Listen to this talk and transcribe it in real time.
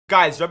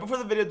Guys, right before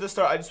the video does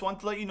start, I just want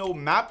to let you know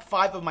map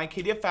 5 of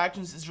MineCadia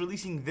Factions is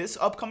releasing this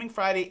upcoming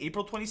Friday,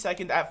 April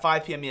 22nd at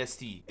 5 p.m.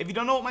 EST. If you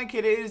don't know what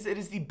MineCadia is, it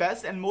is the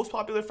best and most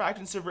popular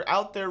faction server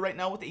out there right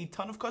now with a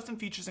ton of custom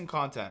features and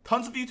content.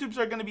 Tons of YouTubers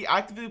are going to be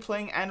actively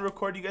playing and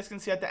recording. You guys can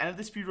see at the end of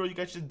this speedroll, you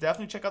guys should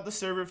definitely check out the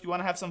server if you want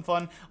to have some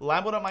fun.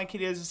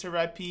 Lambo.MineCadia is the server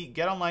IP.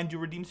 Get online, do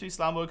redeem space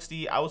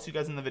LamboXD. I will see you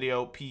guys in the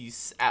video.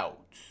 Peace out.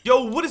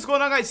 Yo, what is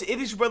going on, guys? It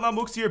is your boy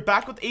LamboXD here,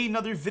 back with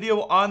another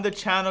video on the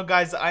channel.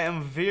 Guys, I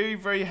am very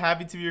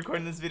happy to be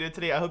recording this video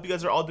today. I hope you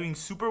guys are all doing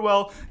super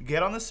well.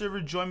 Get on the server,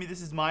 join me.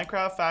 This is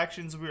Minecraft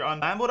Factions. We're on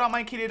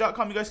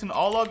Lambo.MineCadia.com. You guys can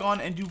all log on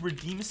and do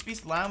redeem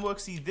space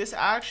LamboXD. This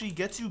actually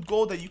gets you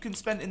gold that you can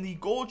spend in the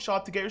gold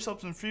shop to get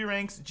yourself some free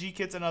ranks,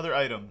 G-kits, and other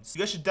items. You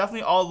guys should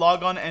definitely all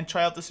log on and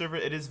try out the server.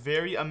 It is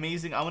very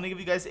amazing. I'm going to give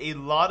you guys a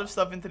lot of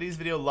stuff in today's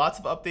video, lots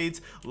of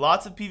updates,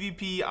 lots of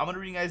PvP. I'm going to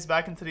bring you guys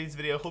back in today's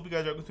video. Hope you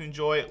guys are going to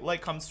enjoy.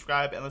 Like, comment,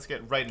 subscribe, and let's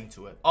get right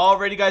into it.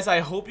 Alrighty, guys, I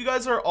hope you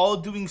guys are all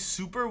doing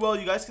super well.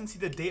 You guys can see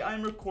the date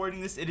I'm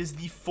recording this. It is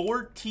the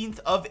 14th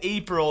of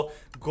April.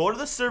 Go to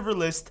the server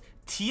list.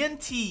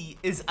 TNT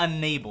is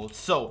enabled,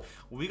 so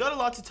we got a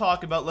lot to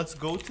talk about. Let's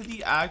go to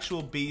the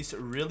actual base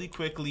really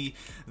quickly.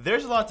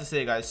 There's a lot to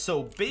say, guys.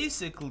 So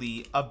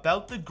basically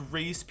about the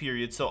grace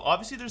period, so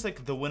obviously there's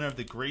like the winner of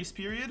the grace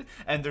period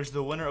and there's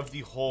the winner of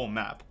the whole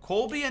map.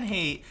 Colby and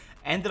Hate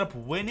ended up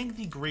winning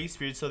the grace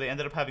period, so they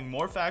ended up having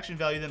more faction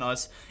value than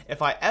us.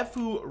 If I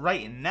FU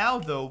right now,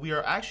 though, we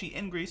are actually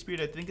in grace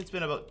period. I think it's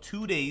been about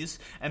 2 days,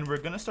 and we're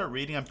gonna start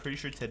raiding, I'm pretty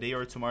sure today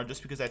or tomorrow,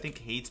 just because I think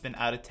Hate's been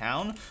out of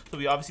town, so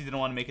we obviously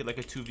didn't want to make it like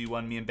a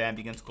 2v1, me and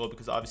Bambi against Gold,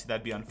 because obviously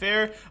that'd be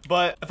unfair.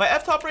 But if I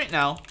F-top right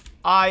now,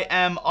 I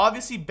am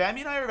obviously,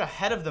 Bambi and I are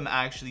ahead of them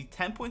actually,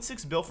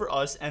 10.6 bill for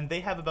us, and they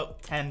have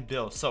about 10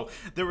 bill. So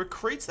there were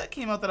crates that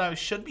came out that I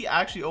should be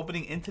actually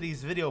opening in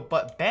today's video,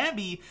 but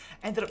Bambi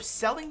ended up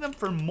selling them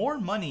for more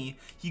money.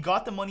 He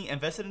got the money,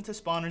 invested into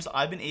spawners.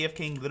 I've been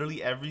AFKing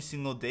literally every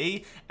single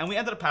day, and we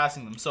ended up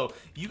passing them. So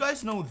you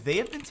guys know they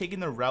have been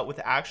taking the route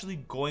with actually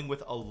going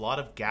with a lot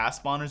of gas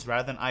spawners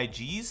rather than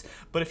IGs.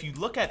 But if you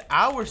look at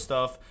our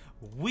stuff,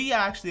 we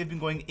actually have been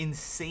going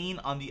insane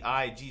on the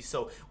IG.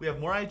 So we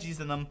have more IGs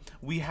than them.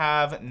 We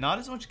have not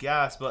as much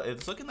gas, but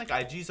it's looking like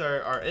IGs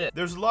are it.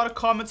 There's a lot of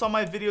comments on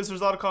my videos.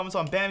 There's a lot of comments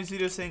on Bambi's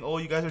videos saying, oh,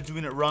 you guys are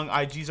doing it wrong.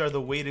 IGs are the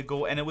way to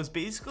go. And it was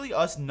basically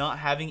us not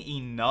having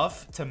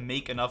enough to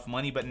make enough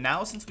money. But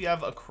now since we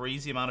have a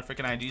crazy amount of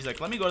freaking IGs,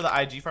 like let me go to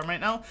the IG farm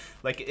right now.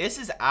 Like this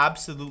is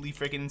absolutely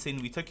freaking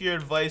insane. We took your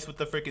advice with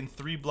the freaking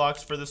 3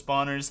 blocks for the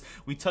spawners.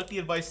 We took the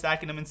advice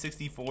stacking them in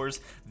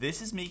 64s.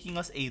 This is making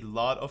us a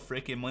lot of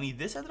freaking money.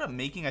 This ended up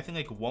making, I think,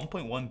 like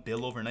 1.1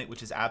 bill overnight,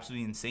 which is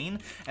absolutely insane.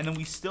 And then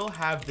we still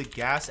have the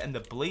gas and the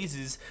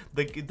blazes.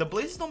 The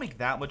blazes don't make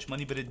that much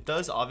money, but it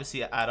does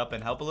obviously add up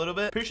and help a little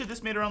bit. Pretty sure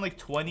this made around like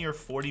 20 or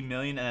 40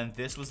 million, and then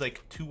this was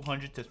like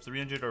 200 to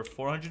 300 or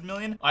 400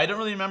 million. I don't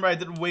really remember. I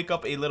did wake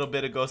up a little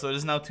bit ago, so it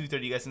is now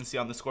 2:30. You guys can see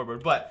on the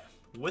scoreboard, but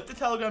with the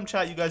Telegram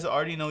chat, you guys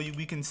already know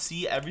we can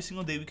see every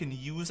single day we can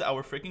use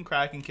our freaking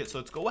Kraken kit. So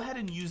let's go ahead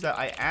and use that.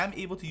 I am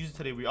able to use it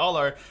today. We all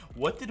are.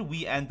 What did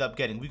we end up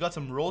getting? We got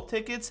some roll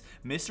tickets,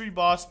 mystery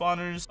boss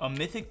spawners, a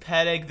mythic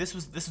pet egg. This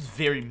was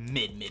very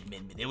mid.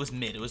 It was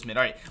mid. All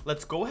right,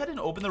 let's go ahead and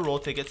open the roll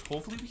tickets.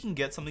 Hopefully we can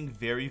get something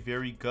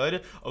very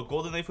good. A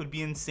golden knife would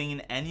be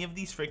insane. Any of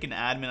these freaking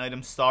admin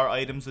items, star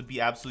items would be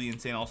absolutely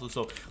insane also.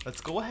 So let's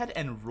go ahead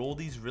and roll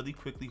these really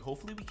quickly.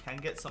 Hopefully we can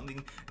get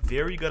something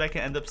very good I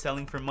can end up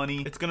selling for money.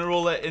 It's gonna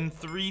roll it in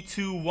 3,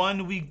 2,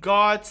 1. We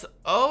got,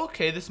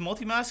 okay, this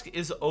multi-mask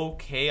is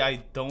okay.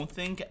 I don't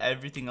think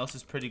everything else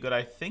is pretty good.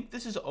 I think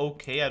this is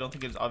okay. I don't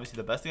think it's obviously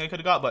the best thing I could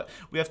have got, but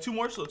we have 2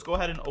 more, so let's go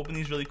ahead and open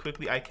these really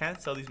quickly. I can't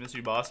sell these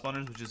mystery boss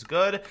spawners, which is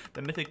good.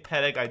 The mythic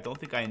pet egg I don't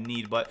think I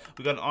need, but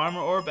we got an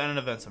armor orb and an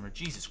event summer.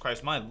 Jesus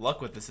Christ, my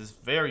luck with this is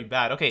very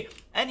bad. Okay,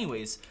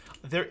 anyways,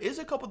 there is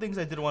a couple things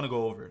I did want to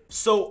go over.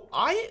 So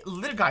guys,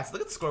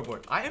 look at the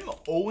scoreboard. I am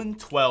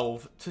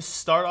 0-12 to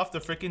start off the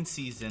freaking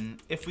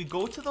season. If we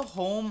go to the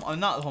home,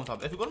 not the home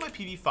top, if we go to my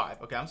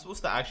PV5, okay, I'm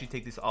supposed to actually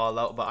take this all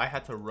out, but I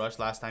had to rush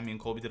last time. Me and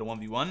Colby did a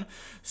 1v1,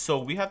 so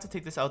we have to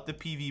take this out the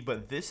PV.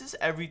 But this is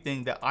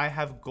everything that I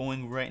have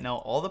going right now.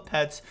 All the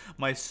pets,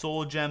 my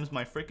soul gems,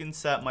 my freaking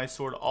set, my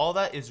sword, all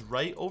that is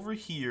right over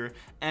here.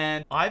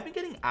 And I've been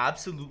getting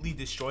absolutely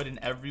destroyed in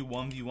every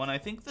 1v1. I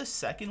think the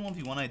second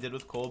 1v1 I did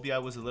with Colby, I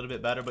was a little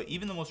bit better, but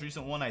even the most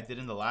recent one I did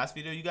in the last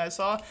video you guys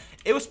saw,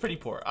 it was pretty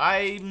poor.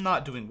 I'm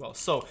not doing well.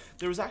 So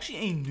there was actually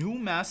a new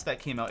mask that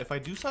came out. If I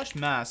do slash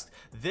mask,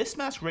 this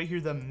mask right here,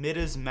 the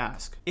Midas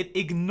mask, it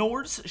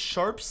ignores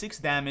sharp 6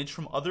 damage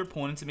from other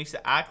opponents. It makes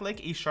it act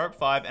like a sharp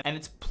 5, and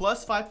it's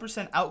plus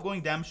 5%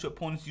 outgoing damage to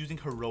opponents using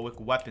heroic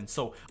weapons.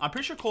 So I'm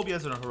pretty sure Colby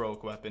has a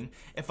heroic weapon.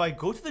 If I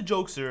go to the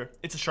Jokester,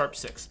 it's a sharp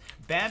 6.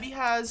 Bambi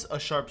has a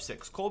sharp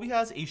 6. Colby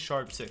has a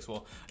sharp 6.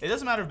 Well, it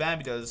doesn't matter if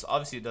Bambi does.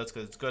 Obviously it does,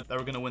 because it's good that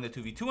we're gonna win the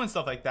 2v2 and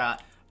stuff like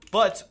that.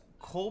 But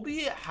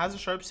Colby has a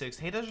sharp 6.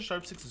 Hate has a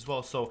sharp 6 as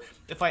well. So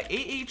if I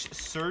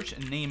search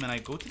name and I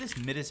go to this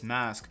Midas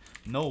mask,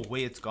 no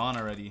way, it's gone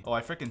already. Oh,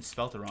 I freaking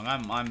spelt it wrong.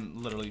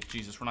 I'm literally,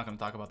 Jesus, we're not gonna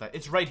talk about that.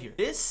 It's right here.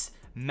 This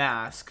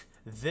mask,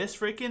 this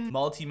freaking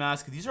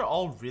multi-mask, these are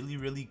all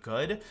really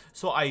good.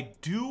 So I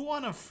do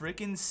want to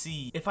freaking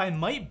see if I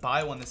might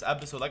buy one this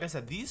episode. Like I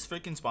said, these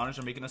freaking spawners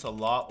are making us a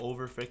lot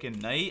over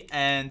freaking night,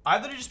 and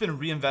I've literally just been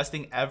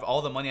reinvesting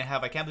all the money I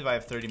have. I can't believe I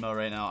have 30 mil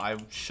right now. I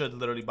should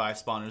literally buy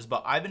spawners,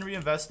 but I've been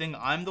reinvesting.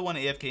 I'm the one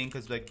AFKing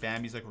because like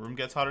Bambi's like room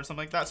gets hot or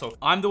something like that, so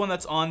I'm the one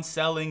that's on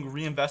selling,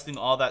 reinvesting,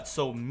 all that.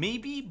 So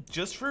maybe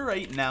just for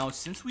right now,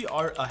 since we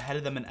are ahead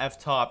of them in F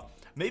top,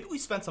 maybe we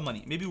spend some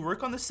money. Maybe we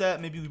work on the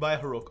set. Maybe we buy a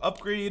heroic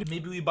upgrade.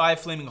 Maybe we buy a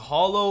flaming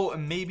hollow.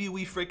 Maybe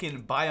we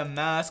freaking buy a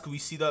mask. We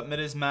see that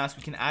Midas mask.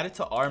 We can add it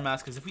to our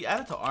mask, because if we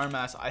add it to our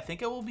mask, I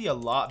think it will be a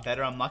lot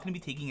better. I'm not going to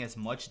be taking as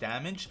much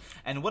damage.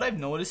 And what I've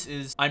noticed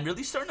is I'm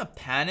really starting to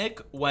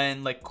panic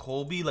when like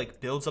Colby like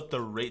builds up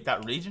the rate.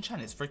 That rage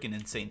enchant is freaking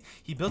insane.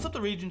 He builds up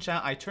the rage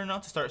enchant. I turn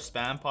out to start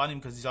spam potting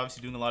because he's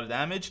obviously doing a lot of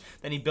damage.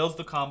 Then he builds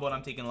the combo and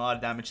I'm taking a lot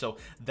of damage. So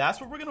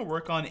that's what we're going to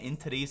work on in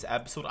today's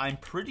episode. I'm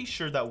pretty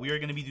sure that we are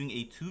going to be doing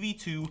a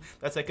 2v2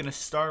 that's like going to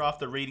start off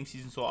the rating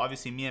season. So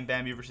obviously me and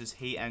Bambi versus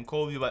Hay and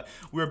Colby, but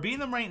we're beating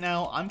them right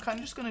now. I'm kind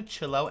of just going to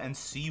chill out and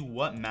see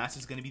what mask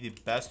is going to be the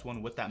best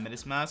one with that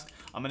Midas mask.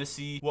 I'm going to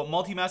see what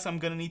multi-mask I'm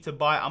going to need to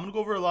buy. I'm going to go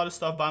over a lot of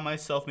stuff by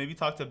myself, maybe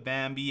talk to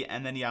Bambi,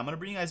 and then yeah, I'm going to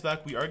bring you guys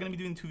back. We are going to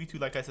be doing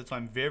 2v2 like I said, so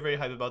I'm very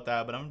hyped about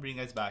that, but I'm going to bring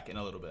you guys back in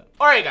a little bit.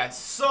 All right guys,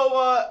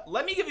 so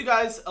let me give you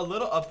guys a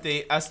little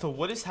update as to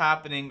what is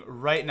happening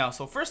right now.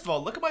 So first of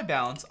all, look at my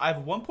balance. I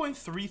have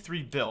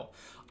 1.33 bill.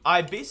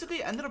 I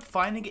basically ended up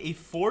finding a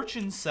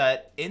fortune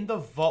set in the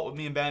vault with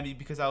me and Bambi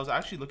because I was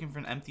actually looking for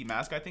an empty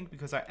mask, I think,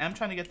 because I am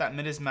trying to get that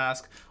Midas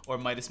mask or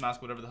Midas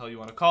mask, whatever the hell you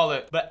want to call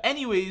it. But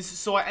anyways,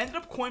 so I ended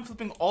up coin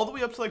flipping all the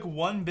way up to like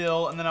 1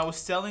 bill, and then I was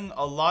selling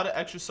a lot of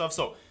extra stuff.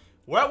 So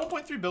we're at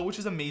 1.3 bill, which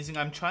is amazing.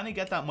 I'm trying to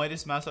get that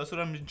Midas mask. That's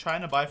what I've been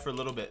trying to buy for a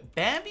little bit.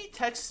 Bambi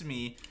texts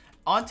me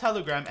on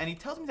Telegram and he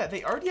tells me that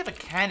they already have a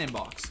cannon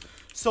box.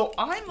 So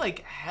I'm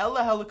like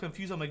hella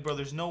confused. I'm like, bro,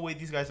 there's no way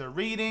these guys are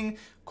raiding.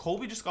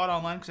 Colby just got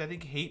online because I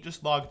think Hate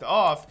just logged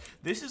off.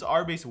 This is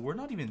our base. We're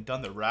not even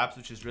done the wraps,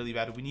 which is really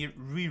bad.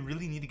 We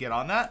really need to get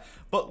on that.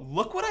 But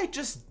look what I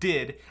just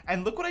did,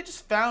 and look what I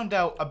just found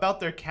out about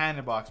their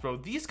cannon box, bro.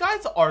 These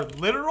guys are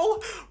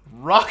literal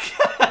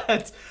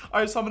rockets. All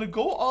right, so I'm gonna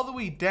go all the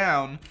way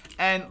down,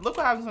 and look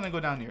what happens when I go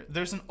down here.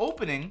 There's an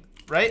opening,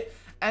 right?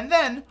 And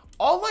then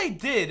all I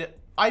did,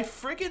 I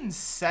friggin'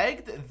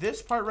 segged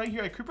this part right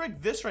here. I creep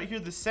break this right here,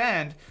 the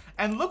sand,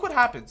 and look what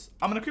happens.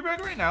 I'm gonna creep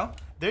break right now.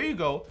 There you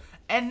go.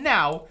 And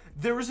now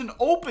there is an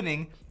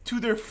opening to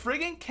their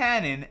friggin'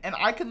 cannon, and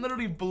I can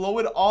literally blow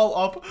it all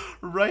up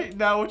right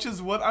now, which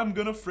is what I'm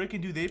gonna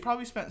friggin' do. They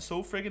probably spent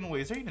so friggin'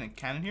 away. Is there even a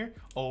cannon here?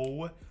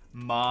 Oh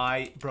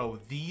my, bro,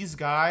 these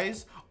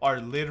guys are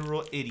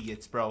literal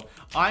idiots, bro.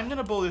 I'm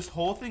gonna blow this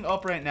whole thing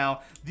up right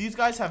now. These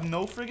guys have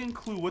no friggin'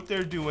 clue what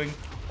they're doing.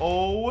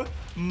 Oh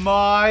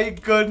my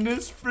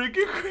goodness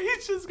freaking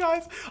gracious,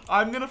 guys.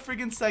 I'm gonna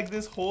friggin' seg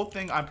this whole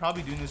thing. I'm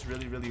probably doing this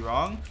really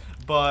wrong,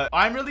 but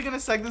I'm really gonna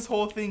seg this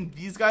whole thing.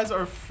 These guys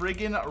are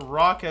friggin'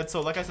 rockets.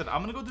 So like I said,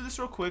 I'm gonna go do this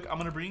real quick. I'm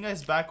gonna bring you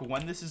guys back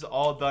when this is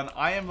all done.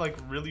 I am like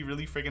really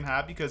friggin'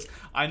 happy because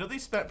I know they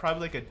spent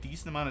probably like a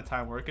decent amount of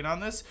time working on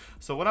this.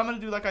 So what I'm gonna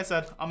do, like I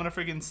said, I'm gonna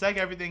friggin' seg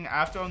everything.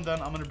 After I'm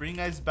done, I'm gonna bring you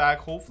guys back,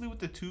 hopefully with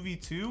the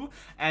 2v2,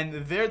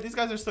 and these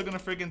guys are still gonna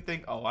friggin'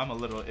 think, oh, I'm a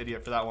little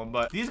idiot for that one,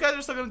 but these guys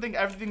are still gonna think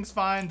everything's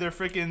fine. They're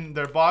freaking,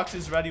 their box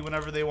is ready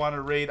whenever they want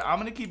to raid. I'm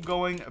gonna keep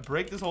going,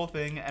 break this whole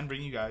thing, and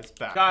bring you guys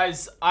back.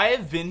 Guys, I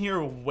have been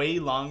here way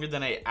longer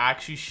than I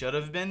actually should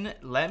have been.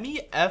 Let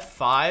me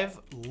F5.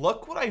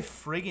 Look what I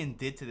friggin'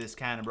 did to this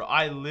cannon, bro.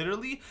 I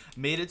literally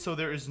made it so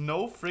there is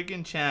no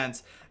friggin'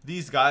 chance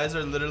these guys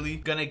are literally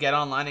gonna get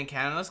online and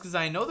cannon us, because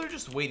I know they're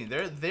just waiting.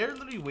 They're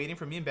literally waiting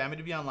for me and Bambi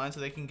to be online so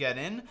they can get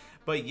in.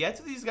 But yet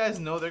do these guys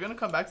know they're gonna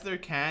come back to their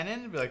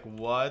cannon and be like,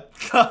 what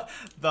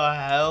the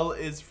hell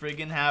is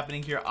friggin'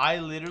 happening here? I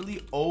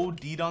literally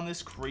OD'd on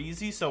this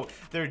crazy, so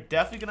they're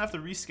definitely gonna have to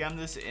rescam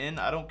this in.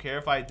 I don't care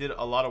if I did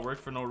a lot of work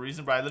for no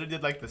reason, but I literally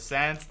did like the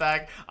sand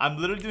stack. I'm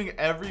literally doing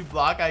every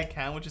block I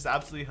can, which is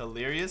absolutely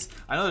hilarious.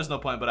 I know there's no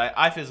point, but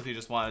I physically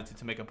just wanted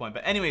to make a point.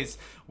 But anyways,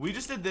 we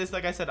just did this.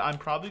 Like I said, I'm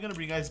probably gonna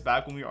bring you guys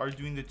back when we are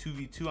doing the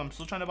 2v2. I'm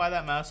still trying to buy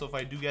that mask, so if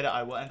I do get it,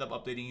 I will end up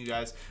updating you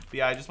guys. But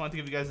yeah, I just wanted to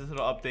give you guys this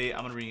little update.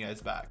 I'm gonna bring you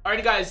guys back.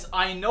 Alrighty guys,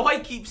 I know I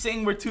keep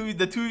saying the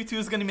 2v2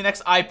 is gonna be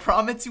next. I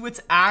promise you it's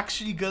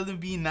actually gonna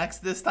be next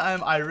this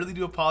time. I really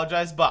do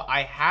apologize, but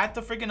I had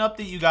to freaking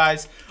update you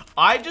guys.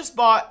 I just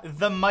bought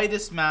the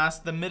Midas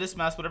mask, the Midas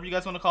mask, whatever you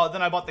guys want to call it.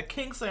 Then I bought the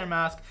Kingslayer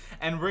mask,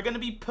 and we're gonna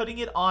be putting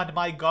it on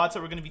my god.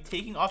 So we're gonna be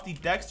taking off the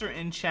Dexter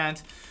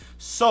enchant.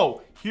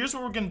 So here's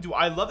what we're gonna do.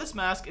 I love this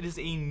mask. It is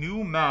a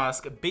new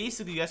mask.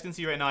 Basically, you guys can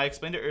see right now, I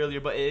explained it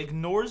earlier, but it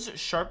ignores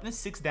sharpness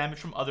 6 damage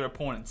from other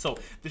opponents. So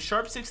the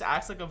sharp 6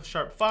 acts like a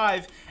sharp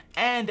 5,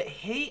 and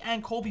Hay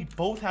and Colby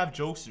both have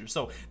jokesters.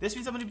 So this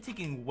means I'm gonna be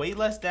taking way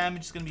less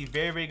damage. It's gonna be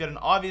very good. And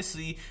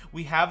obviously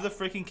we have the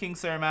freaking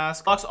Kingslayer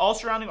mask. Blocks all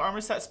surrounding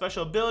armor set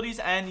special abilities,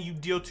 and you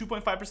deal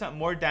 2.5%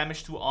 more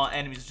damage to all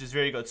enemies, which is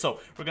very good. So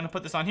we're gonna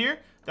put this on here.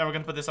 Then we're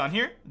gonna put this on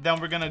here. Then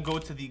we're gonna go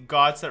to the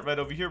god set right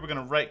over here. We're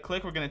gonna right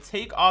click. We're gonna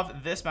take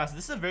off this this mask.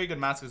 This is a very good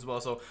mask as well,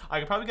 so I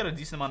could probably get a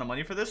decent amount of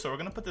money for this. So we're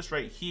gonna put this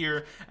right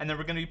here, and then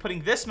we're gonna be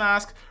putting this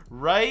mask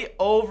right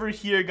over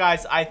here,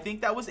 guys. I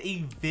think that was a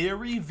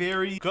very,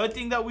 very good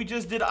thing that we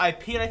just did. I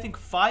paid, I think,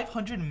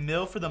 500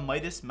 mil for the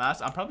Midas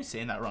mask. I'm probably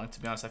saying that wrong, to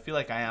be honest. I feel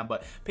like I am,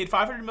 but paid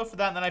 500 mil for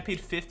that, and then I paid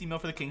 50 mil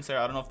for the King Slayer.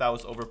 I don't know if that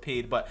was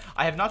overpaid, but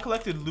I have not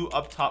collected loot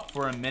up top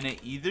for a minute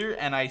either,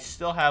 and I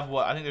still have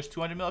what I think there's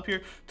 200 mil up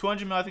here,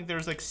 200 mil. I think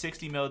there's like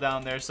 60 mil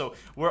down there, so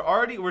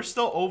we're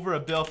still over a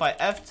bill. If I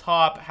F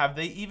top, have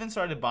they even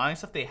started buying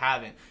stuff? They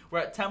haven't. We're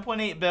at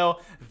 10.8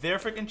 bill. They're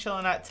freaking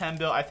chilling at 10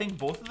 bill. I think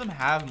both of them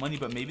have money,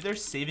 but maybe they're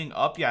saving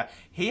up. Yeah,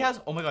 he has.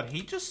 Oh my god,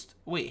 he just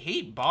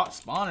he bought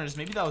spawners.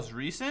 Maybe that was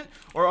recent,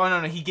 or oh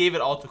no, he gave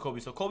it all to Kobe.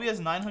 So Kobe has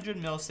 900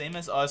 mil, same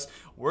as us.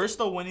 We're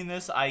still winning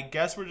this. I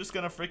guess we're just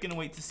gonna freaking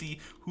wait to see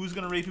who's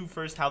gonna raid who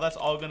first, how that's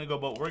all gonna go.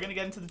 But we're gonna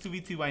get into the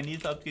 2v2. I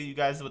need to update you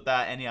guys with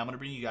that, and yeah, I'm gonna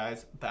bring you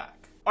guys back.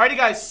 Alrighty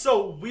guys,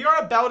 so we are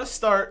about to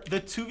start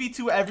the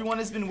 2v2 everyone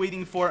has been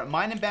waiting for.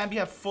 Mine and Bambi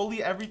have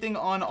fully everything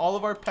on, all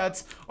of our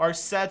pets, our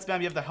sets.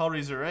 Bambi, you have the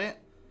Hellraiser, right?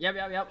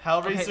 Yep.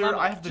 Hellraiser, okay,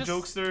 I have the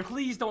Jokester.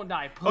 Please don't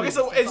die, please. Okay,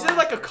 so is it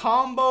like a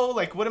combo?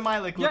 Like, what am I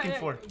like looking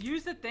for?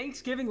 Use the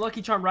Thanksgiving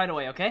Lucky Charm right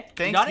away, okay?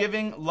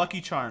 Thanksgiving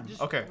Lucky Charm.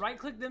 Just okay.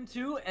 Right-click them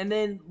too, and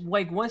then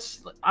like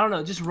once, I don't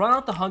know, just run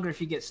out the hunger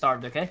if you get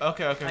starved, okay?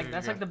 Okay.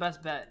 That's like the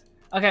best bet.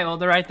 Okay, well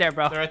they're right there,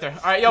 bro. They're right there.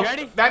 All right, yo, you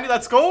ready? Bambi,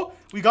 let's go.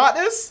 We got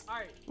this. All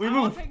right. We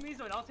move.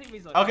 I'll take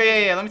Mesoid.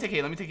 Okay, yeah. Let me take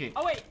heat.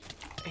 Oh wait.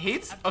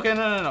 Heats? Okay,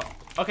 no.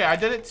 Okay, I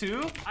did it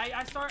too.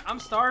 I'm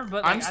starved,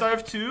 but like, I'm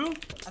starved too.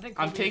 I think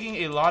I'm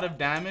taking a lot of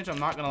damage. I'm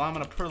not gonna lie. I'm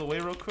gonna put it away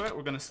real quick.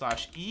 We're gonna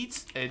slash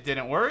eat. It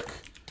didn't work.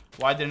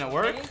 Why didn't it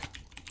work? Okay.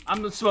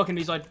 I'm smoking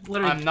Mesoid.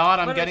 Literally. I'm not.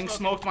 I'm literally getting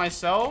smoked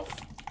myself.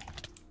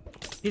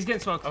 He's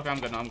getting smoked. Okay, I'm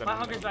good. My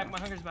hunger's back. My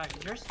hunger's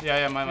back. Yours?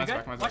 Yeah. Mine's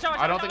back. Watch out,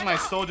 I don't think my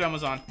soul gem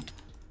was on.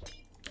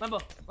 Lambo.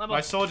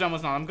 My soul gem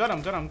was not. I'm good. I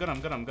got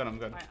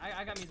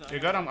Mesoid. You're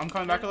good. I'm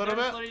coming back a little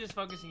bit. They're literally just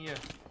focusing you.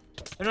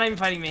 They're not even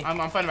fighting me. I'm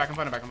fighting back. I'm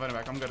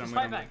good.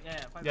 Fight back.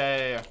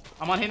 Yeah.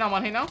 I'm on heat now.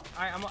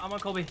 Alright, I'm on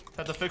Colby.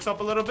 Have to fix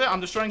up a little bit.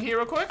 I'm destroying heat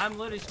real quick. I'm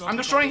literally smoking. I'm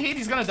destroying heat.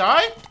 He's gonna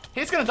die.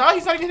 He's gonna die.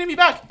 He's not even hitting me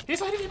back. Did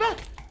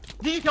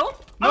you kill him?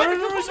 No,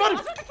 he's funny.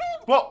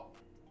 Well.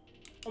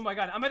 Oh my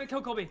god, I'm gonna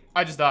kill Colby.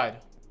 I just died.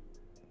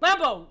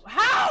 Lambo,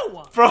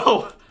 how?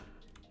 Bro.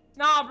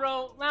 Nah,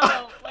 bro.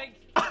 Lambo,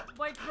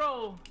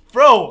 bro.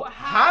 Bro,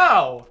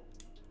 how?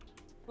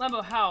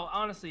 Lambo, how?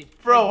 Honestly.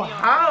 Bro,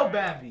 how,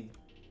 Bambi?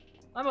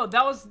 Lambo,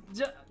 that was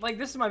just, like,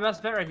 this is my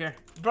best bet right here.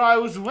 Bro, I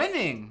was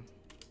winning.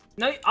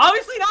 No,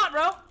 obviously not,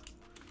 bro.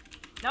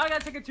 Now I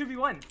gotta take a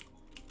 2v1.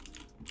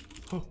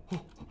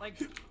 Like,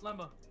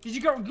 Lambo. Did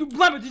you grab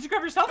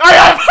yourself? I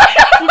am!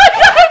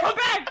 Come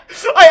back!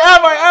 I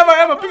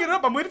am! I'm picking it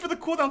up. I'm waiting for the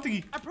cooldown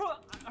thingy.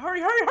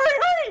 Hurry!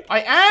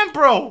 I am,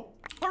 bro!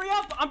 Hurry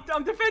up!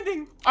 I'm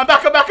defending! I'm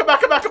back!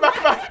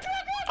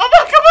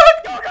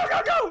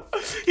 Go!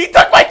 He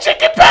took my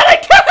chicken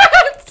pet!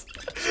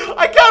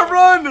 I can't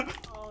run!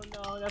 Oh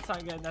no, that's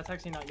not good. That's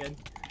actually not good.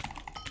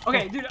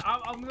 Okay, dude,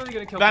 I'm really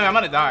gonna kill Bam, Colby. I'm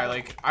gonna die.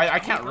 Like, I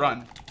can't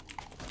run.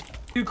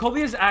 Dude,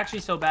 Colby is actually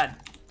so bad.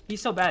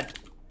 He's so bad.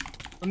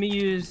 Let me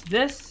use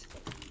this.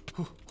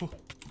 Okay.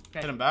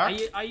 Hit him back?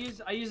 I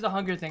use the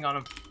hunger thing on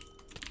him.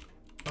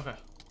 Okay.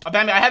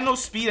 Bambi, I have no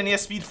speed and he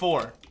has speed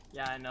 4.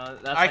 Yeah, I know.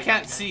 That's I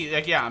can't see.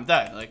 Like, yeah, I'm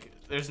dead. Like,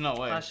 there's no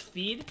way. Slash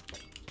feed.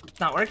 It's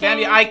not working.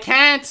 Bambi, I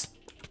can't.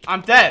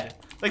 I'm dead.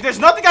 Like, there's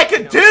nothing I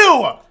can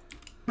do.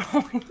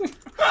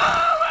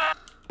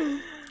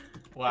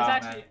 Wow,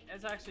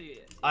 it's actually.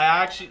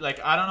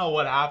 I don't know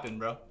what happened,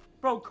 bro.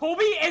 Bro,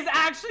 Colby is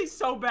actually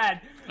so bad.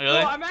 Really?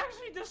 Bro, I'm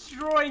actually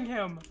destroying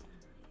him.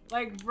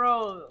 Like,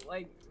 bro,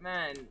 like,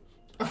 man.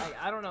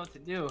 I don't know what to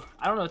do.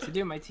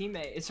 My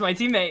teammate. It's my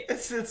teammate.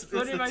 It's the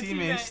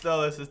teammate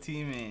still. It's a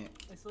teammate.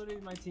 It's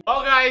literally my team.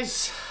 Oh,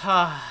 guys.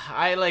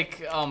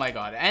 Oh my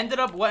god.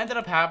 What ended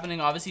up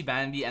happening, obviously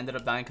Bambi ended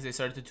up dying because they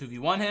started to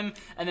 2v1 him.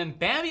 And then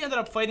Bambi ended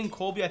up fighting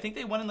Colby. I think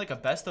they won in like a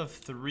best of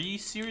 3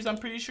 series, I'm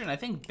pretty sure. And I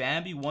think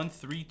Bambi won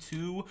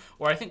 3-2.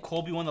 Or I think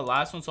Colby won the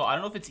last one. So I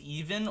don't know if it's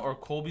even or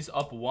Colby's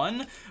up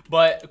 1.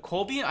 But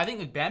Colby, I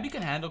think Bambi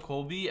can handle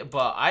Colby.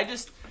 But I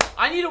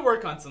need to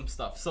work on some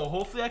stuff. So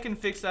hopefully I can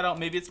fix that out.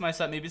 Maybe it's my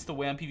set. Maybe it's the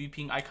way I'm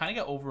PvPing. I kind of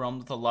get overwhelmed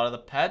with a lot of the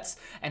pets.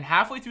 And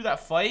halfway through that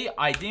fight,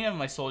 I didn't have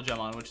my soul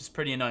gem on, which is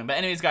pretty annoying. But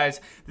anyways, guys,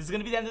 this is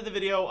going to be the end of the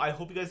video. I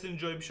hope you guys did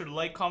enjoy. Be sure to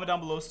like, comment down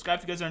below, subscribe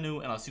if you guys are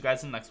new, and I'll see you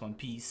guys in the next one.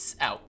 Peace out.